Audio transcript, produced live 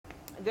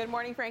Good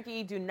morning, Frankie.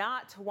 You do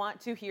not want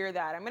to hear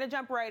that. I'm going to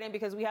jump right in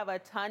because we have a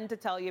ton to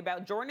tell you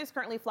about. Jordan is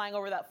currently flying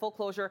over that full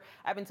closure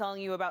I've been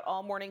telling you about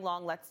all morning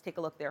long. Let's take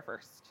a look there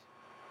first.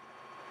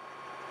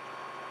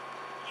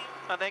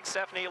 Thanks,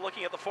 Stephanie.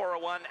 Looking at the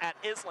 401 at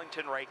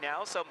Islington right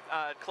now. So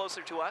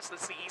closer to us,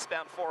 that's the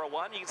eastbound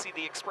 401. You can see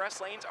the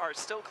express lanes are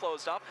still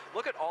closed off.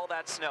 Look at all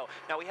that snow.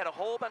 Now, we had a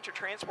whole bunch of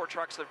transport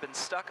trucks that have been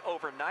stuck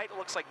overnight. It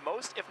looks like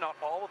most, if not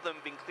all of them,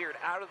 have been cleared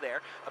out of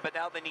there, but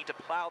now they need to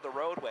plow the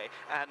roadway.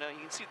 And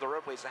you can see the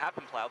roadways that have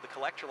been plowed, the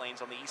collector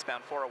lanes on the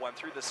eastbound 401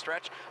 through the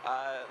stretch,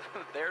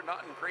 they're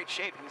not in great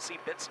shape. You can see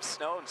bits of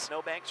snow and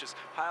snowbanks just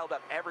piled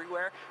up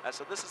everywhere.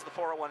 So this is the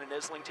 401 in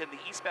Islington. The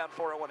eastbound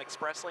 401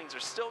 express lanes are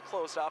still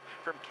closed off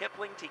from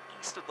Kipling to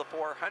east of the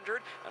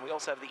 400, and we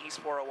also have the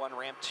east 401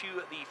 ramp to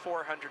the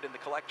 400 and the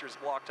collectors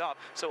blocked off.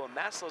 So a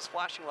mess. Those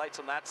flashing lights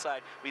on that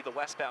side be the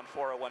westbound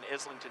 401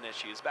 Islington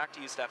issues. Back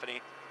to you,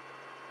 Stephanie.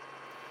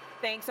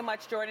 Thanks so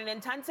much, Jordan.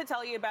 And tons to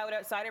tell you about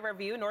outside of our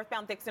view.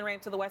 Northbound Dixon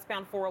ramp to the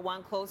westbound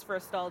 401 closed for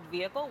a stalled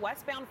vehicle.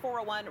 Westbound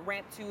 401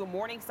 ramp to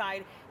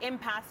Morningside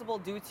impassable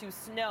due to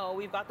snow.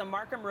 We've got the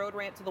Markham Road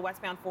ramp to the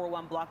westbound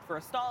 401 blocked for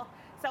a stall.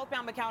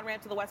 Southbound McCown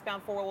ramp to the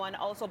westbound 401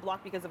 also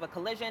blocked because of a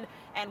collision.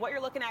 And what you're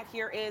looking at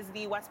here is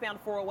the westbound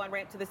 401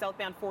 ramp to the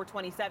southbound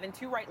 427.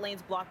 Two right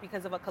lanes blocked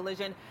because of a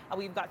collision.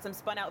 We've got some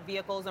spun out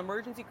vehicles.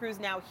 Emergency crews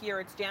now here.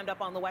 It's jammed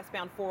up on the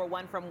westbound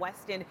 401 from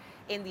Weston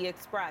in the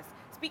Express.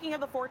 Speaking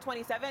of the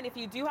 427, if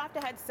you do have to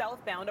head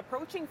southbound,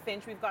 approaching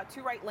Finch, we've got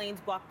two right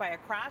lanes blocked by a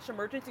crash.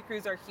 Emergency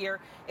crews are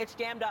here. It's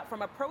jammed up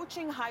from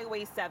approaching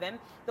Highway 7.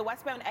 The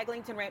westbound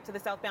Eglinton ramp to the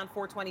southbound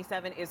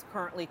 427 is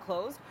currently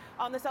closed.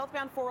 On the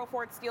southbound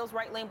 404 at Steeles,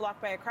 right lane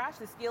blocked by a crash.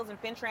 The Steeles and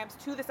Finch ramps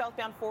to the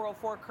southbound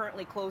 404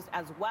 currently closed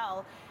as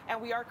well.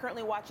 And we are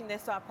currently watching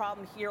this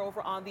problem here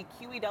over on the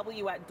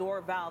QEW at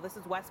Dorval. This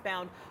is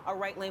westbound, a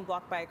right lane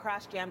blocked by a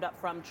crash, jammed up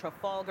from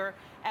Trafalgar.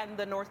 And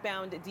the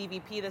northbound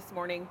DVP this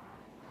morning,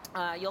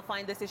 you'll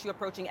find this issue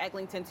approaching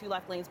Eglinton, two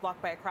left lanes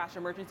blocked by a crash.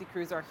 Emergency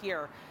crews are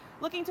here.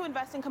 Looking to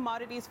invest in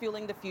commodities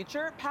fueling the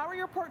future? Power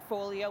your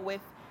portfolio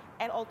with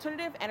an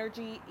alternative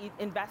energy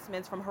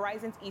investments from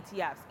Horizons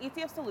ETFs.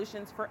 ETF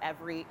solutions for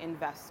every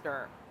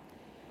investor.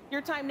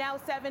 Your time now,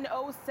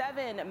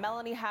 7:07.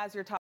 Melanie has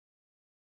your top.